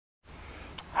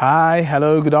Hi,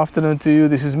 hello, good afternoon to you.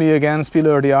 This is me again,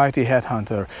 Spiller, the IT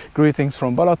Headhunter. Greetings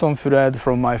from Balatonfüred,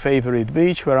 from my favorite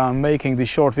beach, where I'm making this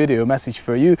short video message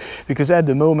for you because at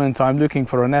the moment I'm looking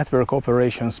for a network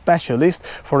operations specialist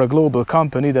for a global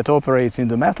company that operates in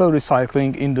the metal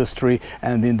recycling industry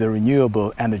and in the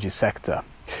renewable energy sector.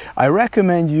 I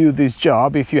recommend you this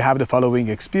job if you have the following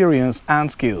experience and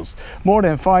skills: more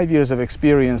than 5 years of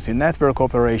experience in network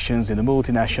operations in a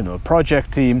multinational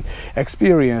project team,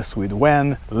 experience with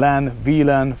WAN, LAN,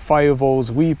 VLAN,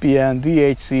 firewalls, VPN,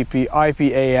 DHCP,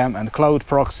 IPAM and cloud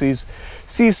proxies,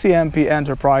 CCNP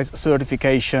Enterprise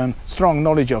certification, strong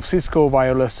knowledge of Cisco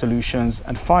wireless solutions,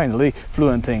 and finally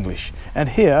fluent English. And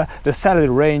here the salary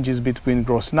range is between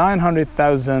gross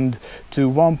 900,000 to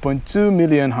 1.2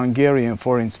 million Hungarian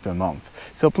forints per month.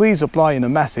 So please apply in a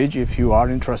message if you are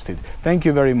interested. Thank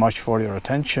you very much for your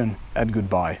attention and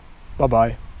goodbye. Bye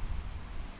bye.